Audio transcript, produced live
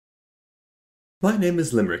My name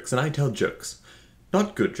is Limrix, and I tell jokes.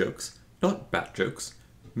 Not good jokes, not bad jokes,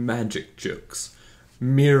 magic jokes.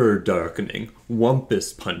 Mirror darkening,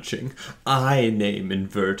 wumpus punching, eye name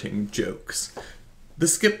inverting jokes. The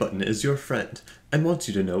skip button is your friend, and wants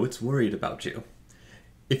you to know it's worried about you.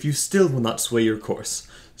 If you still will not sway your course,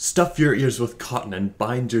 stuff your ears with cotton and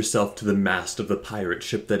bind yourself to the mast of the pirate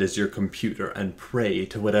ship that is your computer and pray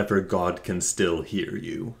to whatever god can still hear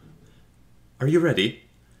you. Are you ready?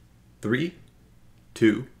 3,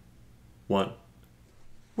 2, 1.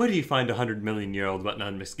 Where do you find a 100-million-year-old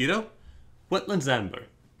wetland mosquito? Wetland Sambar.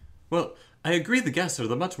 Well, I agree the guests are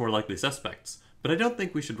the much more likely suspects, but I don't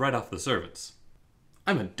think we should write off the servants.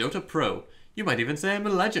 I'm a DOTA pro. You might even say I'm a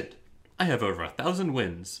legend. I have over 1,000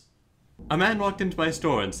 wins. A man walked into my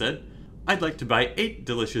store and said, "I'd like to buy 8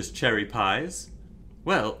 delicious cherry pies."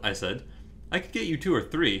 "Well," I said, "I could get you 2 or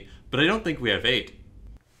 3, but I don't think we have 8.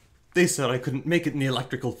 They said I couldn't make it in the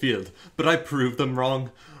electrical field, but I proved them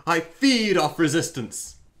wrong. I feed off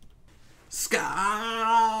resistance.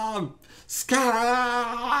 Skaab!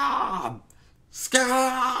 Skaab!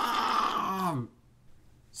 Skaab!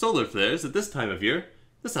 Solar flares at this time of year.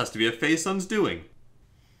 This has to be a Fae's son's doing.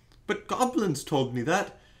 But goblins told me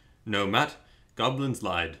that. No, Matt.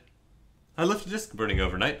 Goblinslide. I left a disk burning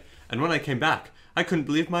overnight, and when I came back, I couldn't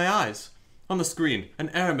believe my eyes. On the screen, an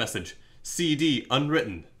error message. CD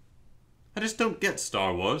unwritten. I just don't get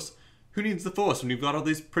Star Wars. Who needs the Force when you've got all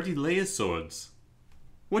these pretty Leia swords?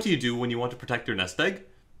 What do you do when you want to protect your nest egg?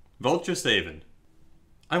 Vulture savin'.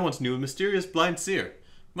 I once knew a mysterious blind seer.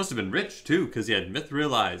 Must have been rich, too, because he had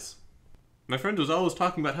mithril eyes. My friend was always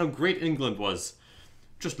talking about how great England was.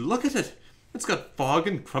 Just look at it. It's got fog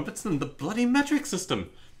and crumpets and the bloody metric system.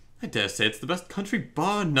 I dare say it's the best country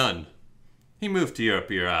bar none. He moved to Europe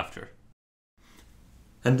a year after.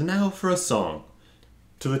 And now for a song.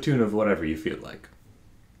 To the tune of whatever you feel like.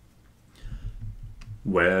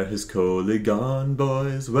 Where has Coley gone,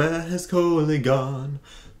 boys? Where has Coley gone?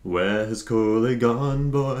 Where has Coley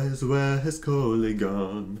gone, boys? Where has Coley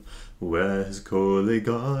gone? Where has Coley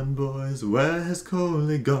gone, boys? Where has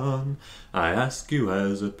Coley gone? I ask you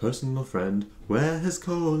as a personal friend, where has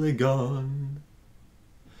Coley gone?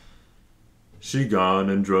 She gone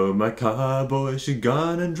and drove my car, boy, she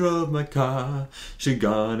gone and drove my car. She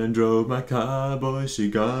gone and drove my car, boy,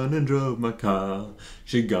 she gone and drove my car.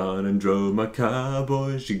 She gone and drove my car,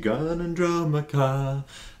 boy, she gone and drove my car.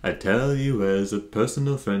 I tell you as a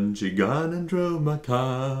personal friend, she gone and drove my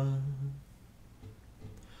car.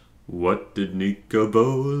 What did Nico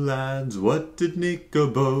bow, lads? What did Nico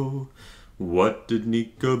bow? What did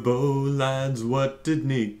Nico bow, lads? What did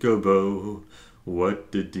Nico bow?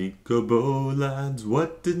 What did Nico bow, lads?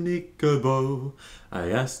 What did Nico bow? I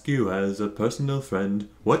ask you as a personal friend,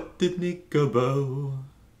 what did Nico bow?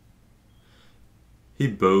 He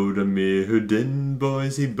bowed a Mirrodin,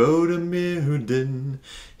 boys, he bowed a Mirrodin.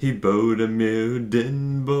 He bowed a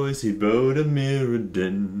Mirrodin, boys, he bowed a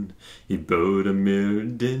Mirrodin. He bowed a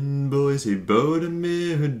Mirrodin, boys, he bowed a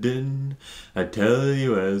Mirrodin. I tell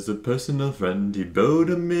you as a personal friend, he bowed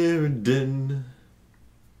a Mirrodin.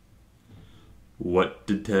 What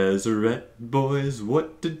did Tezzeret, boys,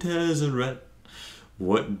 what did Tezzeret?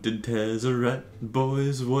 What did Tezzeret,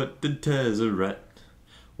 boys, what did Tezzeret?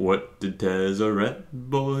 What did Tezzeret,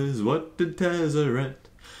 boys, what did Tezzeret?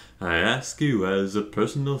 I ask you as a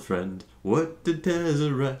personal friend, what did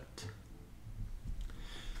Tezzeret?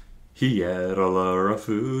 He ate a lot of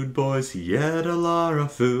food, boys, he ate a lot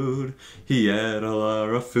of food. He ate a lot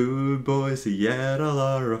of food, boys, he ate a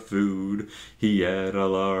lot of food. He ate a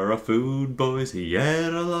lot of food, boys, he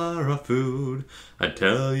ate a lot of food. I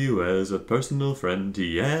tell you as a personal friend,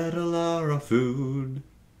 he ate a lot of food.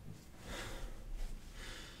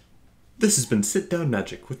 This has been Sit Down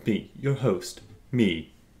Magic with me, your host,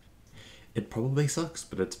 me. It probably sucks,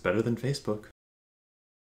 but it's better than Facebook.